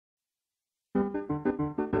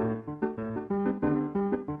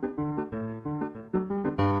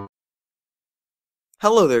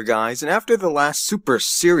Hello there guys, and after the last super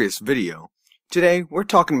serious video, today we're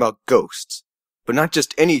talking about ghosts. But not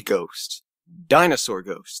just any ghosts. Dinosaur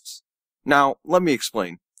ghosts. Now, let me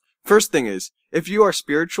explain. First thing is, if you are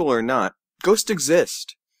spiritual or not, ghosts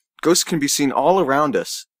exist. Ghosts can be seen all around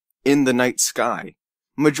us, in the night sky.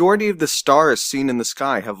 Majority of the stars seen in the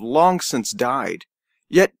sky have long since died,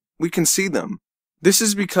 yet we can see them. This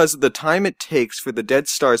is because of the time it takes for the dead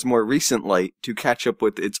star's more recent light to catch up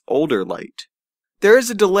with its older light. There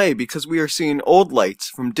is a delay because we are seeing old lights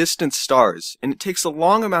from distant stars, and it takes a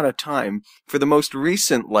long amount of time for the most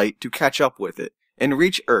recent light to catch up with it and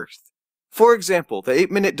reach Earth. For example, the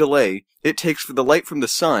 8-minute delay it takes for the light from the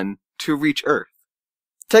sun to reach Earth.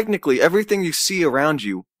 Technically, everything you see around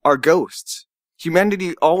you are ghosts.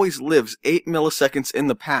 Humanity always lives 8 milliseconds in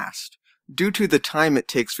the past, due to the time it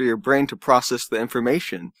takes for your brain to process the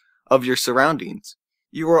information of your surroundings.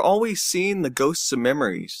 You are always seeing the ghosts of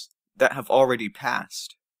memories that have already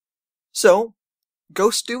passed. So,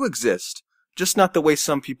 ghosts do exist, just not the way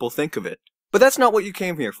some people think of it. But that's not what you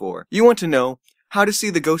came here for. You want to know how to see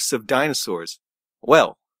the ghosts of dinosaurs.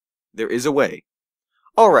 Well, there is a way.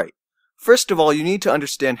 Alright, first of all you need to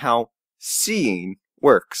understand how seeing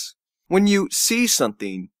works. When you see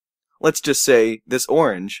something, let's just say this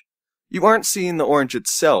orange, you aren't seeing the orange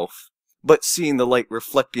itself, but seeing the light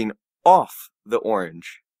reflecting off the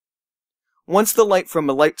orange. Once the light from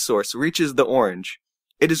a light source reaches the orange,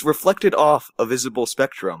 it is reflected off a visible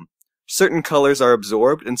spectrum. Certain colors are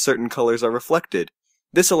absorbed and certain colors are reflected.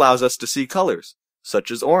 This allows us to see colors,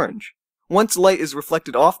 such as orange. Once light is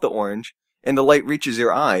reflected off the orange, and the light reaches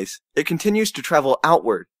your eyes, it continues to travel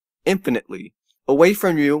outward, infinitely, away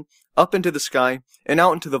from you, up into the sky, and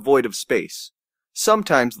out into the void of space.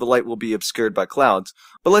 Sometimes the light will be obscured by clouds,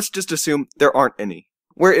 but let's just assume there aren't any,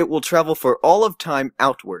 where it will travel for all of time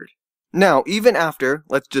outward. Now, even after,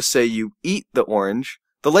 let's just say you eat the orange,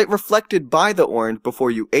 the light reflected by the orange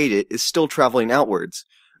before you ate it is still traveling outwards,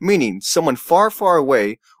 meaning someone far, far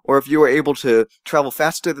away, or if you are able to travel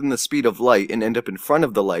faster than the speed of light and end up in front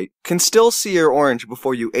of the light, can still see your orange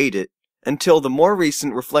before you ate it, until the more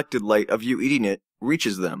recent reflected light of you eating it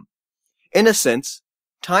reaches them. In a sense,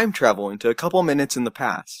 time traveling to a couple minutes in the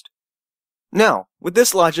past. Now, with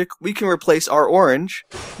this logic, we can replace our orange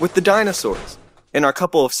with the dinosaurs, in our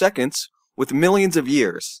couple of seconds, with millions of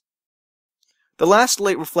years. The last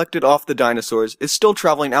light reflected off the dinosaurs is still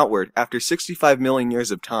traveling outward after 65 million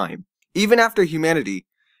years of time. Even after humanity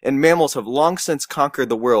and mammals have long since conquered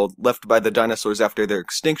the world left by the dinosaurs after their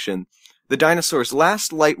extinction, the dinosaurs'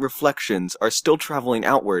 last light reflections are still traveling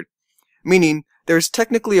outward, meaning there is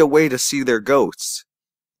technically a way to see their ghosts.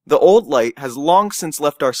 The old light has long since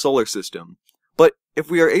left our solar system, but if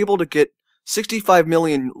we are able to get 65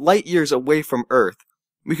 million light years away from Earth,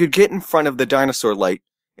 we could get in front of the dinosaur light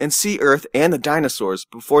and see Earth and the dinosaurs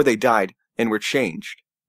before they died and were changed.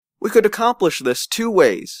 We could accomplish this two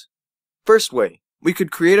ways. First way, we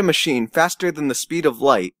could create a machine faster than the speed of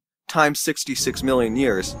light times 66 million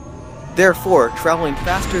years, therefore traveling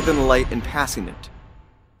faster than the light and passing it.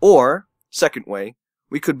 Or, second way,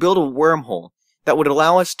 we could build a wormhole that would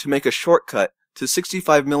allow us to make a shortcut to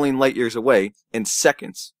 65 million light years away in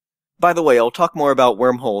seconds. By the way, I'll talk more about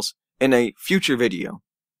wormholes in a future video.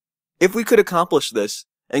 If we could accomplish this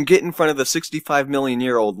and get in front of the 65 million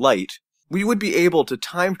year old light, we would be able to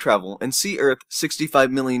time travel and see Earth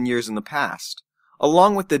 65 million years in the past,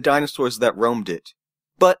 along with the dinosaurs that roamed it.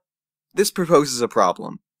 But this proposes a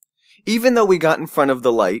problem. Even though we got in front of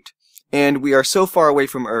the light, and we are so far away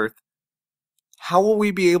from Earth, how will we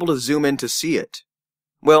be able to zoom in to see it?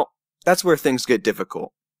 Well, that's where things get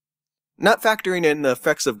difficult. Not factoring in the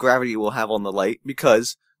effects of gravity will have on the light,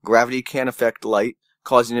 because gravity can affect light,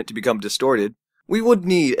 causing it to become distorted, we would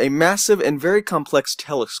need a massive and very complex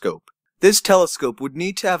telescope. This telescope would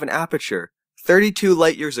need to have an aperture 32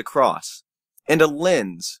 light years across, and a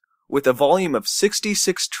lens with a volume of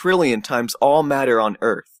 66 trillion times all matter on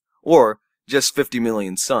Earth, or just 50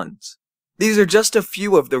 million suns. These are just a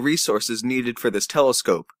few of the resources needed for this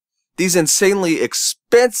telescope. These insanely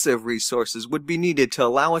expensive resources would be needed to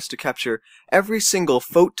allow us to capture every single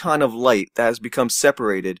photon of light that has become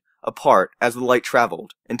separated apart as the light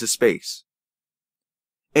traveled into space.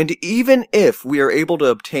 And even if we are able to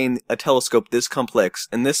obtain a telescope this complex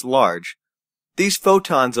and this large, these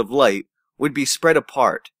photons of light would be spread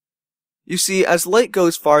apart. You see, as light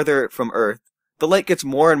goes farther from Earth, the light gets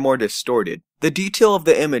more and more distorted. The detail of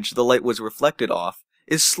the image the light was reflected off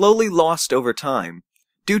is slowly lost over time,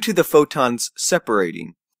 due to the photons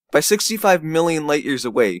separating. By 65 million light years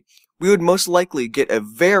away, we would most likely get a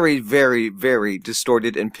very, very, very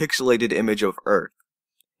distorted and pixelated image of Earth.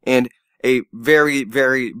 And a very,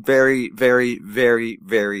 very, very, very, very,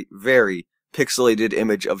 very, very pixelated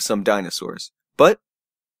image of some dinosaurs. But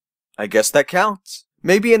I guess that counts.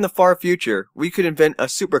 Maybe in the far future, we could invent a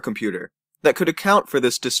supercomputer that could account for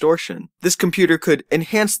this distortion. This computer could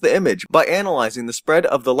enhance the image by analyzing the spread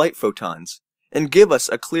of the light photons and give us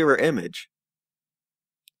a clearer image.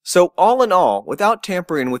 So all in all, without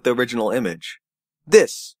tampering with the original image,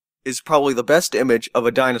 this is probably the best image of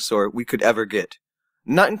a dinosaur we could ever get.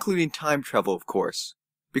 Not including time travel, of course,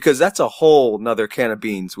 because that's a whole nother can of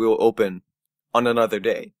beans we will open on another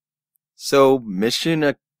day. So mission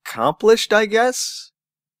accomplished, I guess?